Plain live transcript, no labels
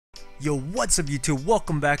Yo, what's up YouTube?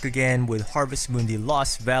 Welcome back again with Harvest Moon, the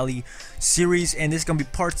Lost Valley series, and this is gonna be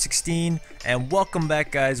part 16. And welcome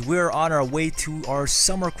back, guys. We're on our way to our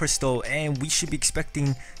summer crystal, and we should be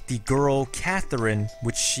expecting the girl Catherine,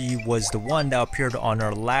 which she was the one that appeared on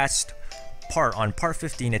our last part, on part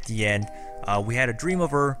 15 at the end. We had a dream of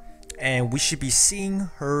her, and we should be seeing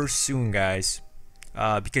her soon, guys,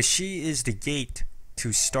 because she is the gate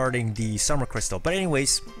to starting the summer crystal. But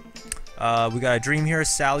anyways, we got a dream here.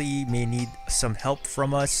 Sally may need some help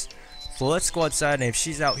from us, so let's go outside. And if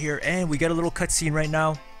she's out here, and we got a little cutscene right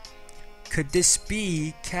now, could this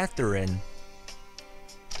be Catherine?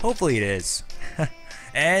 Hopefully it is.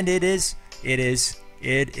 And it is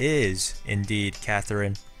indeed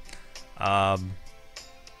Catherine. I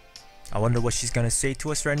wonder what she's gonna say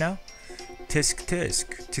to us right now. Tisk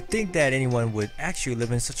tisk, to think that anyone would actually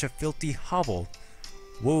live in such a filthy hovel.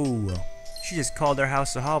 Whoa, she just called our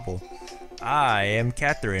house a hovel. I am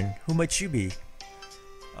Catherine. Who might you be?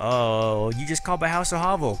 Oh, you just called my house a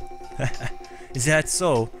hovel. Is that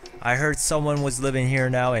so? I heard someone was living here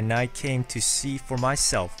now, and I came to see for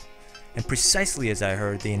myself. And precisely as I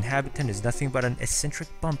heard, the inhabitant is nothing but an eccentric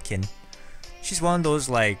bumpkin. She's one of those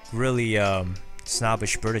like really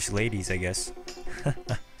snobbish British ladies, I guess.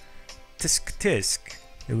 Tisk tisk.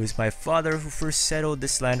 It was my father who first settled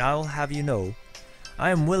this land, I'll have you know. I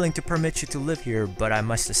am willing to permit you to live here, but I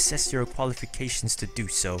must assess your qualifications to do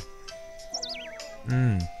so.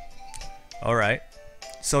 Alright.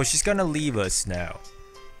 So she's gonna leave us now.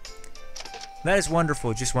 That is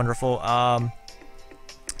wonderful, just wonderful.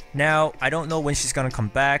 Now, I don't know when she's gonna come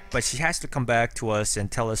back, but she has to come back to us and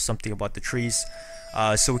tell us something about the trees,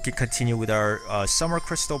 so we can continue with our summer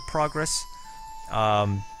crystal progress.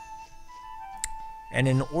 And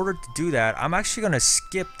in order to do that, I'm actually gonna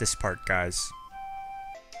skip this part, guys.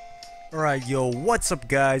 Alright, yo, what's up,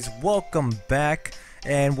 guys? Welcome back.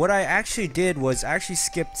 And what I actually did was actually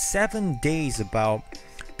skipped 7 days about,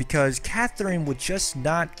 because Catherine would just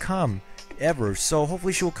not come ever. So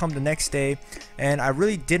hopefully she will come the next day. And I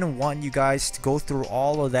really didn't want you guys to go through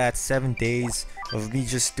all of that 7 days of me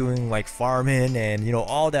just doing like farming and, you know,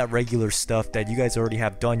 all that regular stuff that you guys already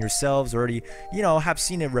have done yourselves, already, you know, have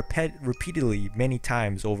seen it repeatedly many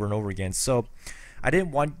times over and over again. So I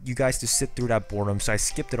didn't want you guys to sit through that boredom, so I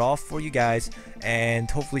skipped it off for you guys,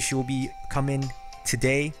 and hopefully she will be coming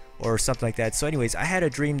today or something like that. So anyways, I had a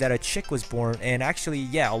dream that a chick was born, and actually,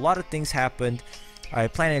 yeah, a lot of things happened. I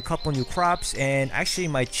planted a couple new crops, and actually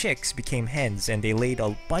my chicks became hens, and they laid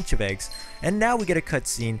a bunch of eggs. And now we get a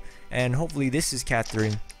cutscene, and hopefully this is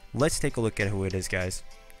Catherine. Let's take a look at who it is, guys.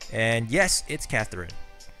 And yes, it's Catherine.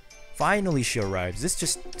 Finally she arrives. It's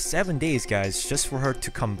just 7 days, guys, just for her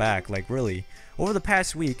to come back, like really. Over the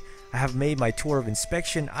past week, I have made my tour of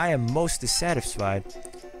inspection. I am most dissatisfied.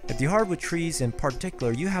 At the hardwood trees in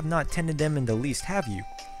particular, you have not tended them in the least, have you?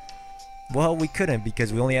 Well, we couldn't,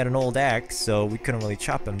 because we only had an old axe, so we couldn't really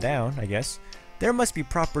chop them down, I guess. There must be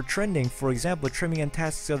proper trending, for example, trimming and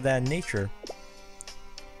tasks of that nature.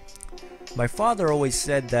 My father always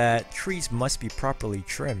said that trees must be properly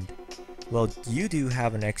trimmed. Well, you do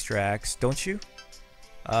have an extra axe, don't you?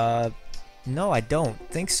 No, I don't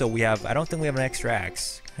think so. I don't think we have an extra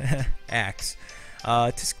axe. Axe.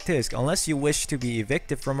 Tisk tisk. Unless you wish to be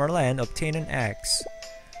evicted from our land, obtain an axe.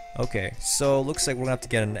 Okay, so looks like we're gonna have to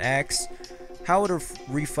get an axe. How would a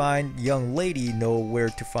refined young lady know where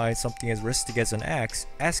to find something as rustic as an axe?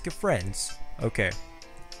 Ask your friends. Okay.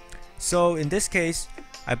 So in this case,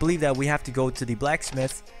 I believe that we have to go to the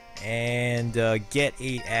blacksmith and get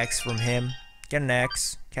an axe from him. Get an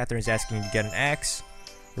axe. Catherine's asking to get an axe.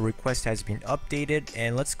 The request has been updated,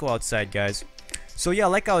 and let's go outside, guys. So yeah,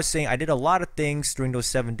 like I was saying, I did a lot of things during those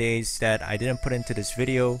 7 days that I didn't put into this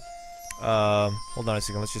video. Hold on a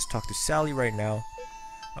second, let's just talk to Sally right now.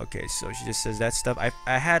 Okay, so she just says that stuff.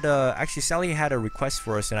 I had actually Sally had a request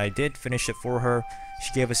for us, and I did finish it for her.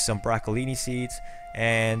 She gave us some broccolini seeds,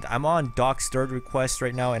 and I'm on Doc's third request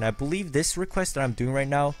right now, and I believe this request that I'm doing right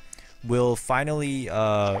now will finally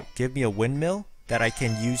give me a windmill that I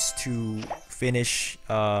can use to finish,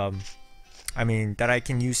 that I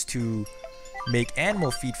can use to make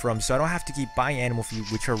animal feed from, so I don't have to keep buying animal feed,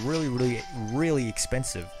 which are really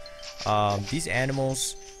expensive. These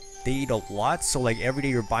animals, they eat a lot, so like every day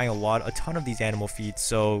you're buying a ton of these animal feed.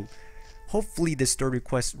 So hopefully this third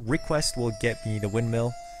request will get me the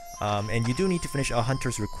windmill. And you do need to finish a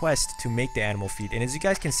hunter's request to make the animal feed. And as you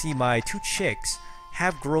guys can see, my 2 chicks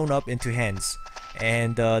have grown up into hens,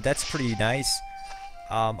 and that's pretty nice.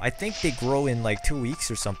 I think they grow in like 2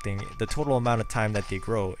 weeks or something, the total amount of time that they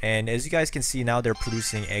grow. And as you guys can see now, they're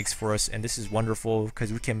producing eggs for us, and this is wonderful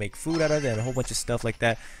because we can make food out of it and a whole bunch of stuff like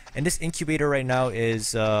that. And this incubator right now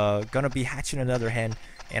is gonna be hatching another hen,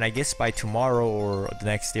 and I guess by tomorrow or the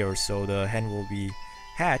next day or so, the hen will be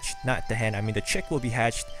hatched. Not the hen, I mean the chick will be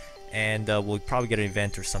hatched, and we'll probably get an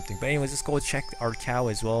event or something. But anyways, let's go check our cow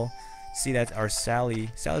as well. See that our Sally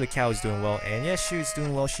the cow is doing well, and yes, she's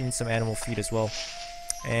doing well. She needs some animal feed as well.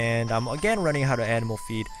 And I'm again running out of animal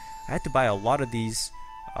feed. I had to buy a lot of these,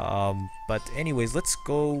 but anyways, let's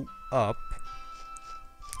go up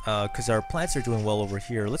because our plants are doing well over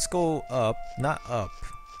here. Let's go up, not up.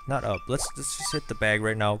 Let's just hit the bag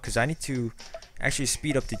right now because I need to actually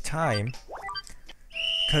speed up the time,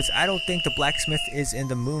 because I don't think the blacksmith is in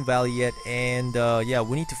the Moon Valley yet. And yeah,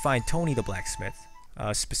 we need to find Tony the blacksmith,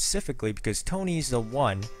 specifically because Tony's the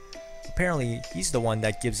one. Apparently, he's the one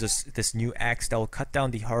that gives us this new axe that will cut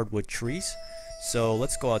down the hardwood trees. So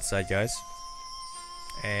let's go outside, guys,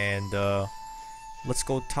 and let's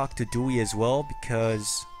go talk to Dewey as well,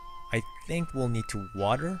 because I think we'll need to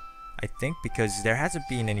water. I think because there hasn't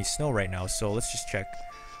been any snow right now. So let's just check.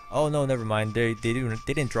 Oh no, never mind. They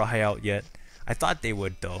didn't dry out yet. I thought they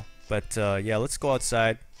would though. But yeah, let's go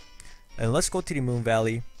outside and let's go to the Moon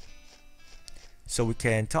Valley, so we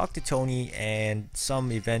can talk to Tony, and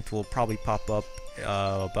some event will probably pop up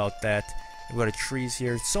about that. We've got trees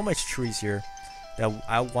here, so much trees here that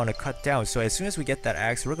I want to cut down. So as soon as we get that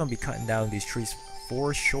axe, we're gonna be cutting down these trees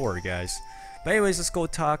for sure, guys. But anyways, let's go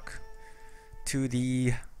talk to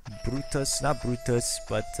the Brutus, not Brutus,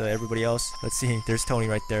 but everybody else. Let's see, there's Tony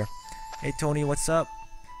right there. Hey Tony, what's up?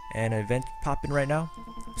 An event popping right now.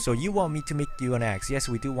 So you want me to make you an axe? Yes,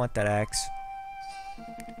 we do want that axe.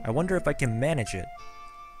 I wonder if I can manage it.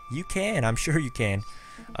 You can, I'm sure you can.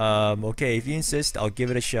 Okay, if you insist, I'll give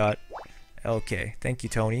it a shot. Okay, thank you,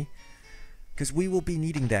 Tony, because we will be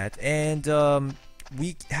needing that. And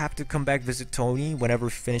we have to come back visit Tony whenever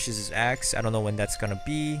he finishes his axe. I don't know when that's gonna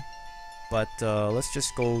be, but let's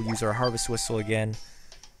just go use our harvest whistle again.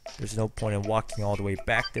 There's no point in walking all the way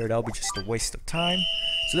back there. That'll be just a waste of time.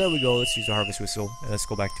 So there we go. Let's use the harvest whistle and let's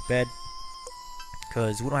go back to bed,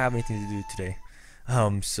 because we don't have anything to do today.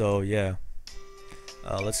 So yeah,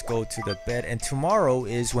 let's go to the bed. And tomorrow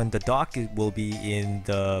is when the doc will be in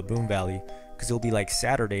the Moon Valley, because it'll be like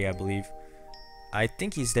Saturday, I believe. I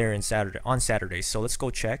think he's there on Saturday. So let's go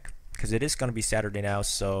check, because it is gonna be Saturday now.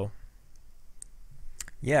 So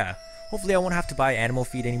yeah, hopefully I won't have to buy animal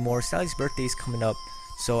feed anymore. Sally's birthday is coming up,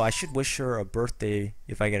 so I should wish her a birthday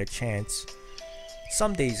if I get a chance.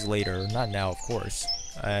 Some days later, not now, of course.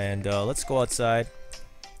 And let's go outside.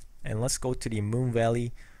 And let's go to the Moon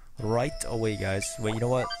Valley right away, guys. Wait, you know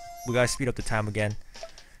what? We gotta speed up the time again.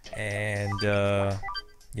 And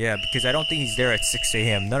yeah, because I don't think he's there at 6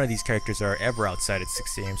 AM. None of these characters are ever outside at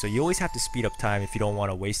 6 AM. So you always have to speed up time if you don't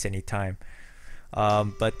want to waste any time.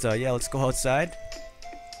 But yeah, let's go outside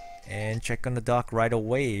and check on the dock right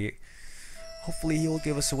away. Hopefully he'll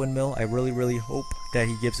give us a windmill. I really hope that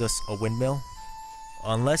he gives us a windmill.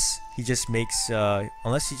 Unless he just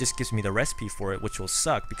gives me the recipe for it, which will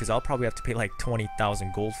suck because I'll probably have to pay like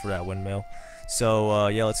 20,000 gold for that windmill. So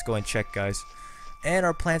yeah, let's go and check, guys. And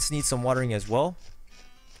our plants need some watering as well.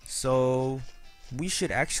 So we should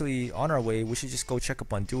actually, on our way, we should just go check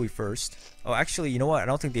up on Dewey first. Oh, actually, you know what? I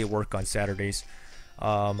don't think they work on Saturdays.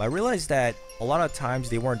 I realized that a lot of times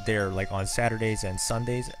they weren't there, like on Saturdays and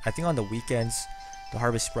Sundays. I think on the weekends, the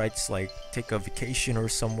Harvest Sprites like take a vacation or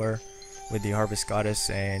somewhere with the Harvest Goddess,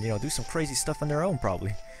 and you know, do some crazy stuff on their own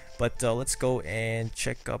probably. But let's go and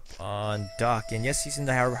check up on Doc. And yes, he's in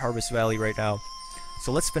the Harvest Valley right now.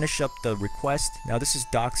 So let's finish up the request. Now this is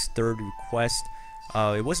Doc's third request.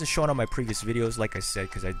 It wasn't shown on my previous videos, like I said,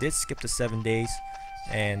 because I did skip the 7 days.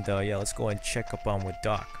 And yeah, let's go and check up on with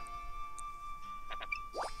Doc.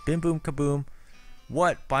 Bim boom kaboom.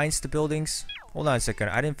 What? Binds the buildings? Hold on a second.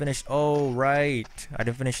 I didn't finish. Oh, right. I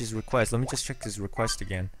didn't finish his request. Let me just check his request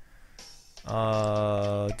again.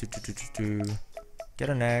 Get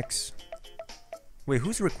an axe. Wait,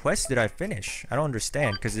 whose request did I finish? I don't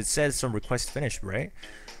understand, because it says some request finished, right?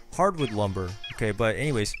 Hardwood lumber. Okay, but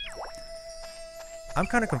anyways, I'm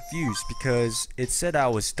kind of confused because it said I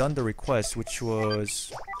was done the request, which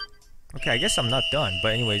was... Okay, I guess I'm not done,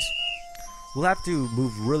 but anyways, we'll have to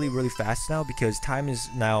move really fast now because time is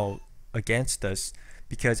now against us,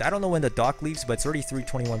 because I don't know when the doc leaves, but it's already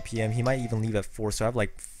 3:21 PM. He might even leave at 4, so I have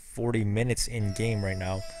like 40 minutes in game right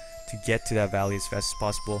now to get to that valley as fast as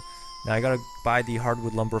possible. Now I gotta buy the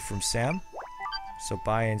hardwood lumber from Sam. So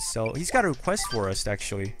buy and sell. He's got a request for us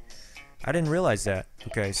actually. I didn't realize that.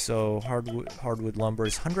 Okay, so hardwood lumber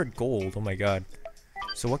is 100 gold. Oh my god.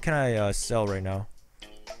 So what can I sell right now?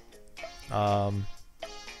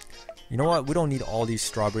 You know what? We don't need all these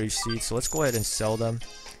strawberry seeds, so let's go ahead and sell them.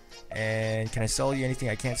 And can I sell you anything?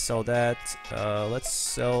 I can't sell that. Let's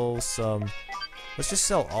sell some. Let's just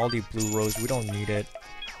sell all the blue rose. We don't need it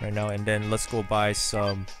right now. And then let's go buy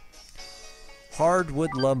some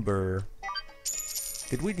hardwood lumber.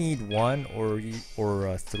 Did we need 1 or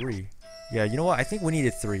 3? Yeah, you know what? I think we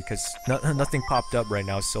needed 3 because nothing popped up right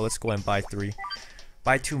now. So let's go and buy 3.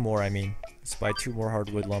 Buy 2 more. I mean, let's buy 2 more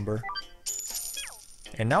hardwood lumber.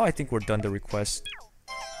 And now I think we're done the request.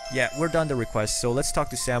 Yeah, we're done the request. So let's talk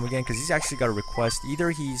to Sam again because he's actually got a request.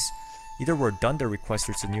 Either we're done the request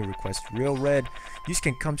or it's a new request. Real Red, you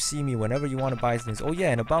can come see me whenever you want to buy things. Oh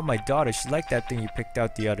yeah, and about my daughter, she liked that thing you picked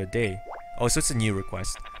out the other day. Oh, so it's a new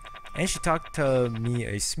request. And she talked to me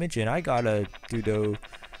a smidgen. I gotta do though.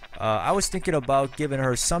 I was thinking about giving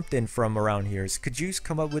her something from around here. So could you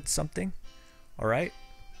come up with something? Alright.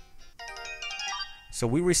 So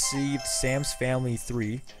we received Sam's family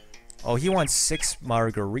 3. Oh, he wants 6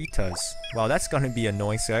 margaritas. Wow, that's gonna be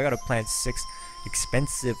annoying. So I gotta plant 6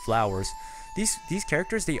 expensive flowers. These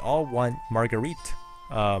characters, they all want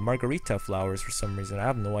margarita flowers for some reason. I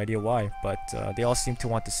have no idea why, but they all seem to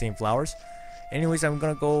want the same flowers. Anyways, I'm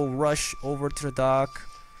gonna go rush over to the dock.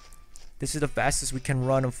 This is the fastest we can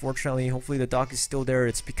run, unfortunately. Hopefully the dock is still there.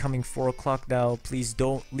 It's becoming 4 o'clock now. Please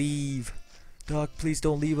don't leave. Dock, please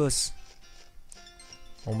don't leave us.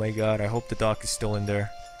 Oh my god, I hope the dock is still in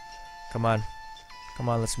there. Come on. Come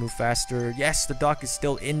on, let's move faster. Yes, the dock is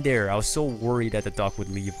still in there. I was so worried that the dock would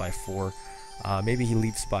leave by 4. Maybe he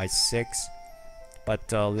leaves by 6. But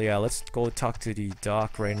yeah, let's go talk to the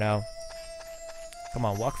dock right now. Come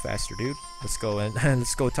on, walk faster, dude. Let's go and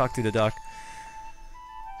let's go talk to the dock.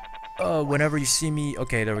 Whenever you see me...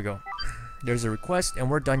 Okay, there we go. There's a request, and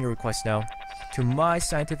we're done your request now. To my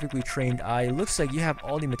scientifically trained eye, it looks like you have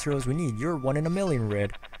all the materials we need. You're 1 in a million,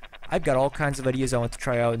 Red. I've got all kinds of ideas I want to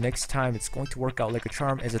try out. Next time, it's going to work out like a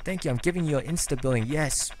charm. As a thank you, I'm giving you an insta-billing.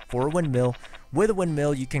 Yes, for a windmill. With a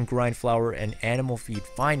windmill, you can grind flour and animal feed.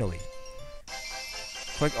 Finally.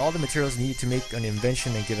 Collect all the materials needed to make an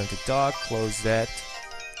invention and give them to Doc. Close that.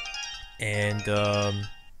 And,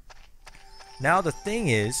 now the thing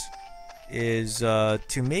is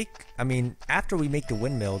to make, I mean, after we make the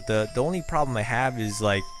windmill, the only problem I have is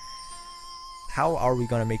like, how are we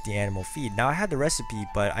gonna make the animal feed? Now I had the recipe,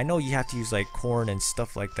 but I know you have to use like corn and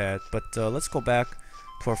stuff like that. But let's go back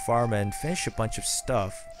to our farm and finish a bunch of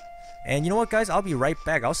stuff. And you know what, guys? I'll be right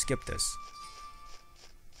back. I'll skip this.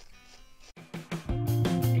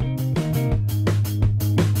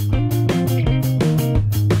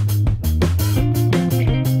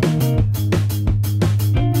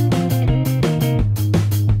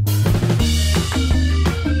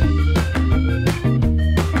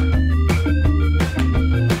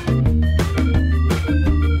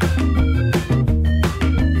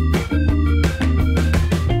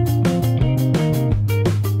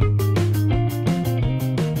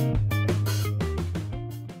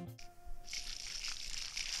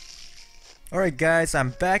 Alright guys,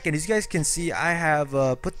 I'm back, and as you guys can see, I have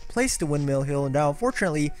placed the windmill hill. Now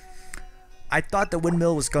unfortunately, I thought the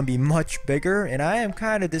windmill was going to be much bigger, and I am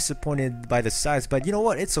kind of disappointed by the size, but you know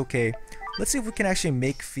what, it's okay. Let's see if we can actually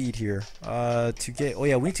make feed here. Oh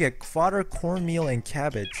yeah, we need to get fodder, cornmeal, and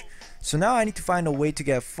cabbage. So now I need to find a way to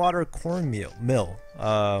get fodder, cornmeal,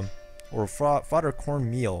 or fodder,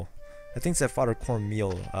 cornmeal. I think it's that fodder,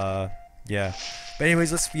 cornmeal, yeah. But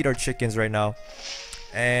anyways, let's feed our chickens right now.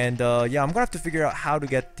 And yeah, I'm gonna have to figure out how to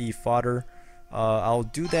get the fodder. I'll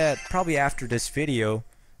do that probably after this video.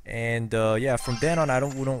 And yeah, from then on,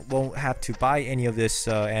 won't have to buy any of this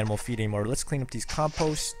animal feed anymore. Let's clean up these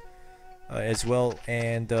compost as well.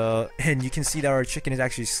 And and you can see that our chicken is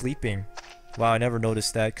actually sleeping. Wow, I never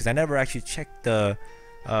noticed that because I never actually checked the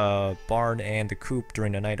barn and the coop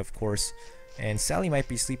during the night, of course. And Sally might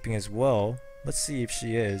be sleeping as well. Let's see if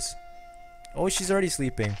she is. Oh, she's already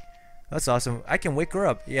sleeping. That's awesome. I can wake her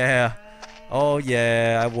up. Yeah. Oh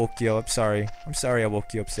yeah, I woke you up. I'm sorry I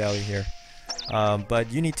woke you up, Sally, here.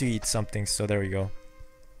 But you need to eat something, so there we go.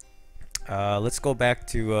 Let's go back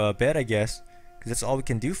to bed, I guess, because that's all we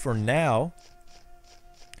can do for now.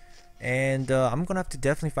 And I'm gonna have to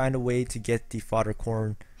definitely find a way to get the fodder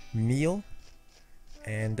corn meal.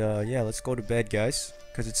 And yeah, let's go to bed, guys,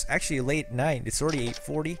 because it's actually late night. It's already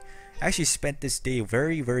 8:40. I actually spent this day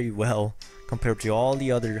very, very well compared to all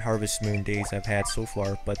the other Harvest Moon days I've had so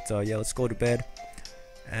far. But yeah, let's go to bed.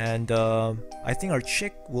 And I think our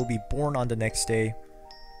chick will be born on the next day.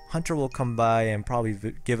 Hunter will come by and probably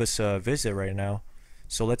give us a visit right now.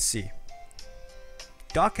 So let's see.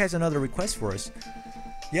 Doc has another request for us.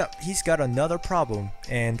 Yep, he's got another problem,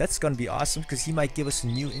 and that's gonna be awesome because he might give us a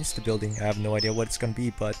new insta building. I have no idea what it's gonna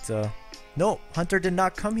be, but no, Hunter did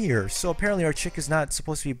not come here. So apparently our chick is not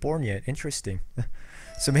supposed to be born yet. Interesting.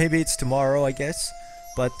 So maybe it's tomorrow, I guess.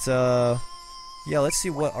 But yeah, let's see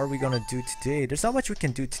what are we gonna do today. There's not much we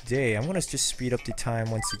can do today. I'm gonna just speed up the time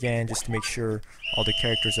once again just to make sure all the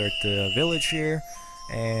characters are at the village here,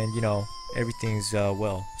 and you know everything's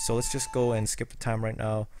well. So let's just go and skip the time right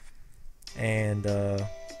now, and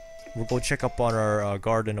we'll go check up on our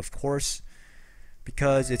garden, of course,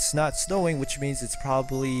 because it's not snowing, which means it's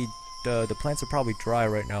probably the plants are probably dry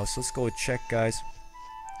right now. So let's go check, guys.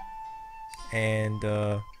 And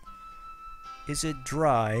is it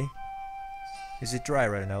dry? Is it dry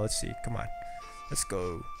right now? Let's see. Come on, let's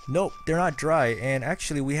go. Nope, they're not dry. And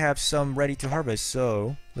actually, we have some ready to harvest.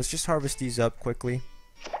 So let's just harvest these up quickly.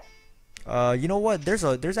 You know what? There's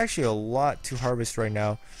actually a lot to harvest right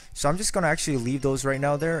now. So I'm just gonna actually leave those right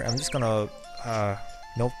now there. I'm just gonna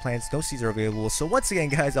no plants, no seeds are available. So once again,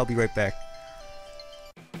 guys, I'll be right back.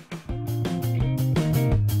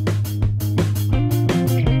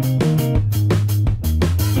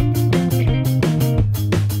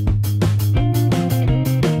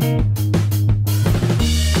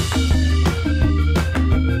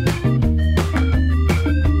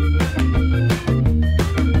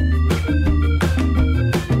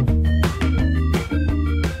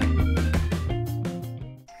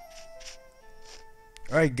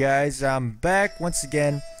 Alright guys, I'm back once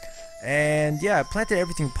again, and yeah, I planted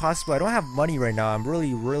everything possible. I don't have money right now. I'm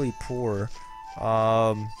really poor,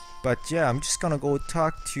 but yeah, I'm just gonna go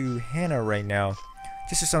talk to Hannah right now,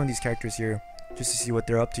 just to some of these characters here, just to see what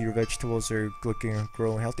they're up to. Your vegetables are looking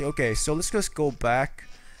growing healthy. Okay, so let's just go back,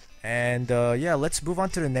 and yeah, let's move on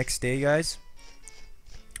to the next day, guys,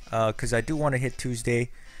 because I do want to hit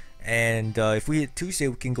Tuesday, and if we hit Tuesday,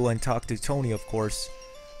 we can go and talk to Tony, of course,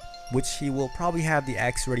 which he will probably have the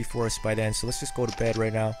axe ready for us by then. So let's just go to bed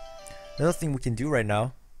right now. Another thing we can do right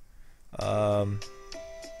now,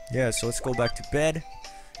 yeah, so let's go back to bed.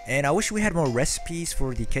 And I wish we had more recipes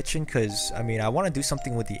for the kitchen, because I mean, I want to do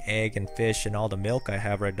something with the egg and fish and all the milk I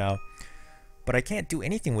have right now, but I can't do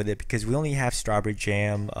anything with it because we only have strawberry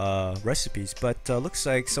jam recipes. But looks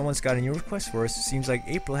like someone's got a new request for us. It seems like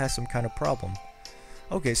April has some kind of problem.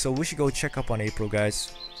 Okay, so we should go check up on April,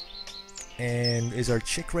 guys. And is our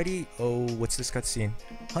chick ready? Oh, what's this cutscene?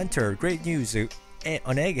 Hunter, great news!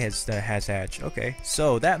 An egg has hatched. Okay,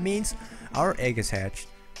 so that means our egg has hatched.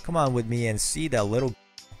 Come on with me and see that little.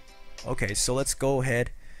 Okay, so let's go ahead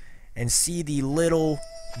and see the little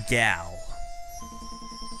gal.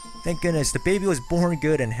 Thank goodness the baby was born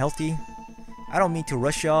good and healthy. I don't mean to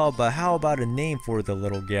rush y'all, but how about a name for the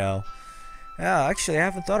little gal? Yeah, actually I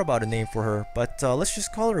haven't thought about a name for her, but let's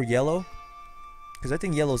just call her Yellow. Because I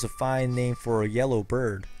think yellow is a fine name for a yellow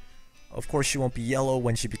bird. Of course, she won't be yellow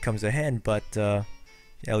when she becomes a hen, but yeah,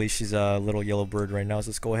 at least she's a little yellow bird right now.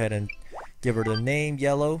 So let's go ahead and give her the name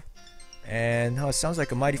Yellow. And oh, it sounds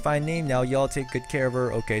like a mighty fine name. Now y'all take good care of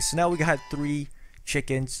her. Okay, so now we got 3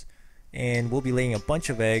 chickens, and we'll be laying a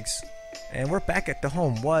bunch of eggs. And we're back at the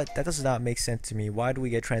home. What? That does not make sense to me. Why do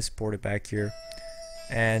we get transported back here?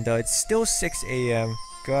 And it's still 6 a.m.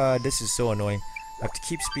 God, this is so annoying. I have to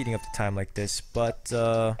keep speeding up the time like this, but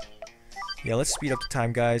yeah, let's speed up the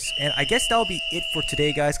time, guys. And I guess that'll be it for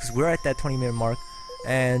today, guys, because we're at that 20-minute mark.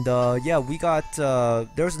 And yeah, we got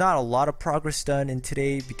there's not a lot of progress done in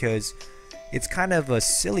today because it's kind of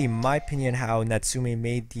silly, in my opinion, how Natsume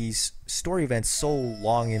made these story events so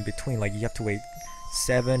long in between. Like, you have to wait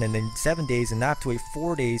 7 and then 7 days, and now have to wait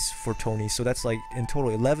 4 days for Tony. So that's like in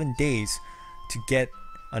total 11 days to get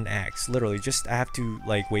an axe. Literally, just I have to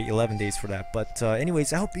like wait 11 days for that. But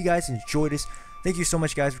anyways, I hope you guys enjoyed this. Thank you so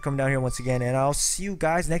much, guys, for coming down here once again, and I'll see you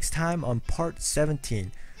guys next time on part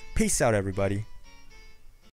 17. Peace out, everybody.